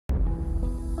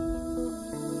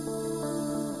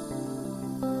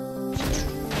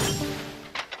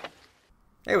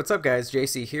Hey, what's up guys?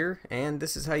 JC here, and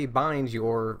this is how you bind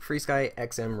your FrSky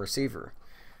XM receiver.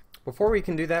 Before we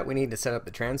can do that, we need to set up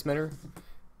the transmitter.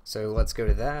 So let's go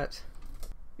to that.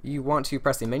 You want to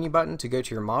press the menu button to go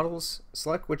to your models.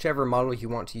 Select whichever model you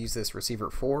want to use this receiver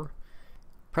for.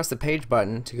 Press the page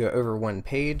button to go over one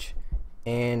page.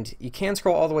 And you can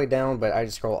scroll all the way down, but I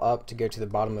just scroll up to go to the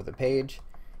bottom of the page.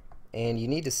 And you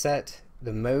need to set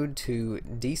the mode to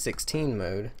D16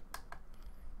 mode,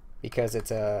 because it's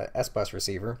a S-Bus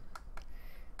receiver.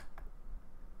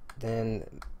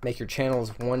 Then make your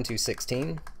channels 1 to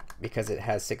 16 because it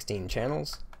has 16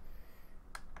 channels.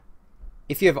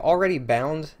 If you have already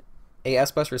bound a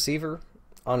S-Bus receiver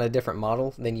on a different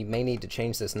model, then you may need to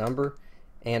change this number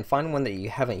and find one that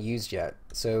you haven't used yet.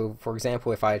 So for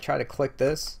example, if I try to click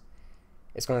this,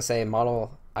 it's going to say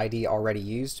model ID already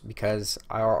used because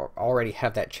I already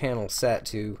have that channel set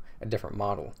to a different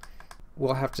model.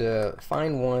 We'll have to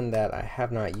find one that I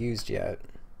have not used yet.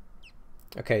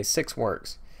 Okay, 6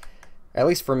 works. At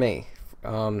least for me.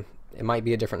 It might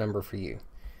be a different number for you.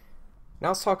 Now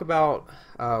let's talk about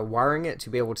wiring it to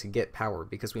be able to get power,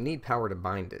 because we need power to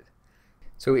bind it.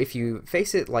 So if you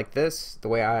face it like this, the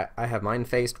way I have mine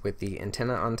faced, with the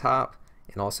antenna on top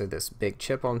and also this big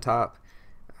chip on top.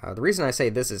 The reason I say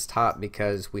this is top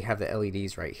because we have the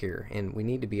LEDs right here and we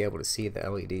need to be able to see the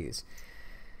LEDs.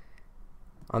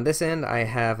 On this end, I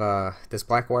have this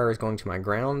black wire is going to my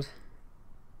ground.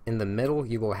 In the middle,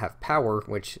 you will have power,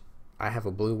 which I have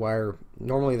a blue wire.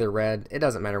 Normally they're red. It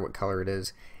doesn't matter what color it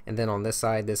is. And then on this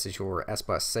side, this is your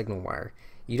S-Bus signal wire.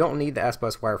 You don't need the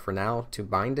S-Bus wire for now to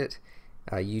bind it.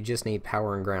 You just need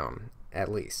power and ground, at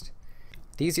least.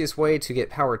 The easiest way to get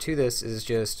power to this is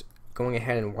just going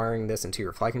ahead and wiring this into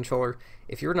your flight controller.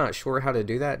 If you're not sure how to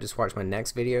do that, just watch my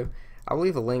next video. I'll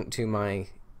leave a link to my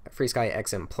FrSky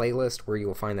XM playlist where you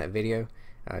will find that video.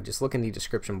 Just look in the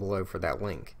description below for that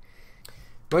link.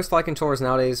 Most flight controllers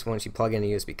nowadays, once you plug in a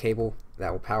USB cable,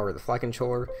 that will power the flight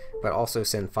controller, but also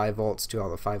send 5 volts to all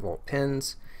the 5-volt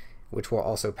pins, which will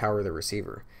also power the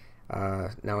receiver.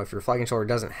 Now if your flight controller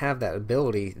doesn't have that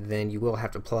ability, then you will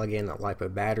have to plug in a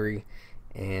LiPo battery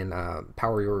and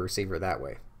power your receiver that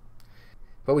way.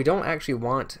 But we don't actually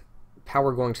want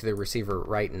power going to the receiver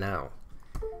right now.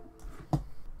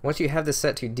 Once you have this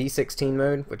set to D16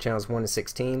 mode with channels 1 to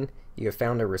 16, you have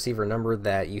found a receiver number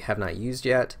that you have not used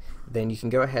yet, then you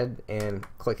can go ahead and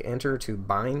click enter to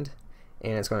bind,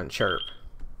 and it's going to chirp.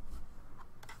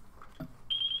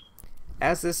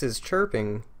 As this is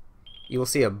chirping, you will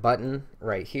see a button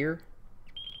right here.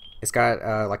 It's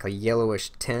got like a yellowish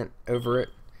tint over it.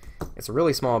 It's a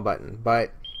really small button,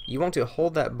 but you want to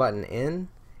hold that button in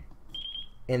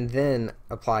and then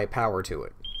apply power to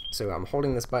it. So I'm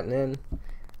holding this button in.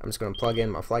 I'm just going to plug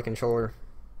in my flight controller.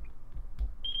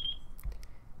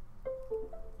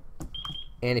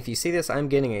 And if you see this, I'm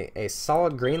getting a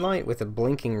solid green light with a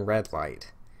blinking red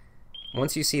light.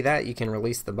 Once you see that, you can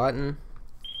release the button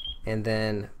and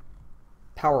then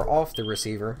power off the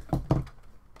receiver.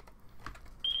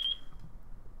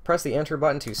 Press the enter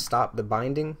button to stop the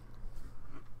binding.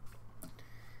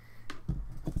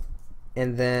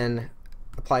 And then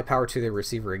apply power to the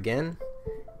receiver again,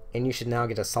 and you should now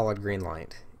get a solid green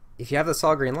light. If you have the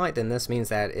solid green light, then this means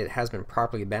that it has been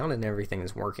properly bound and everything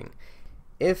is working.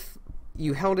 If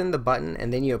you held in the button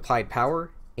and then you applied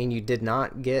power and you did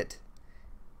not get,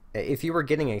 if you were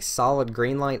getting a solid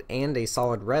green light and a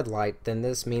solid red light, then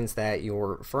this means that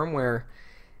your firmware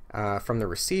from the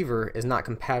receiver is not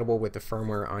compatible with the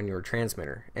firmware on your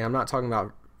transmitter. And I'm not talking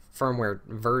about firmware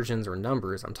versions or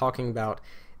numbers. I'm talking about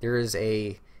there is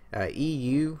a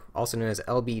EU, also known as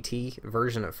LBT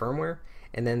version of firmware,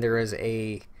 and then there is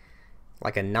a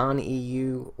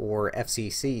non-EU or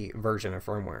FCC version of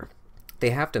firmware. They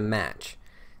have to match.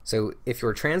 So if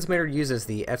your transmitter uses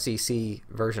the FCC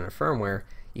version of firmware,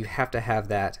 you have to have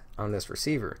that on this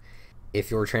receiver. If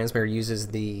your transmitter uses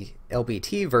the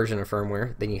LBT version of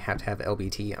firmware, then you have to have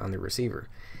LBT on the receiver.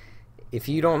 If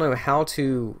you don't know how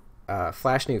to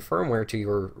flash new firmware to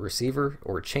your receiver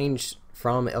or change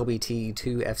from LBT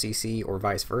to FCC or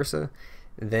vice versa,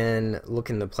 then look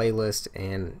in the playlist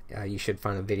and you should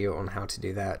find a video on how to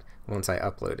do that once I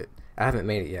upload it. I haven't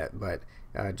made it yet, but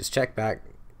just check back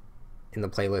in the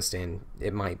playlist and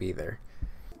it might be there.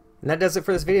 And that does it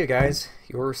for this video, guys.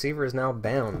 Your receiver is now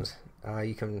bound.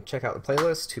 You can check out the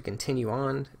playlist to continue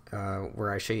on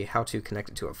where I show you how to connect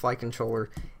it to a flight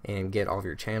controller and get all of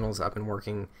your channels up and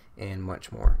working and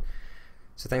much more.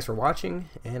 So thanks for watching,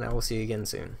 and I will see you again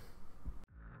soon.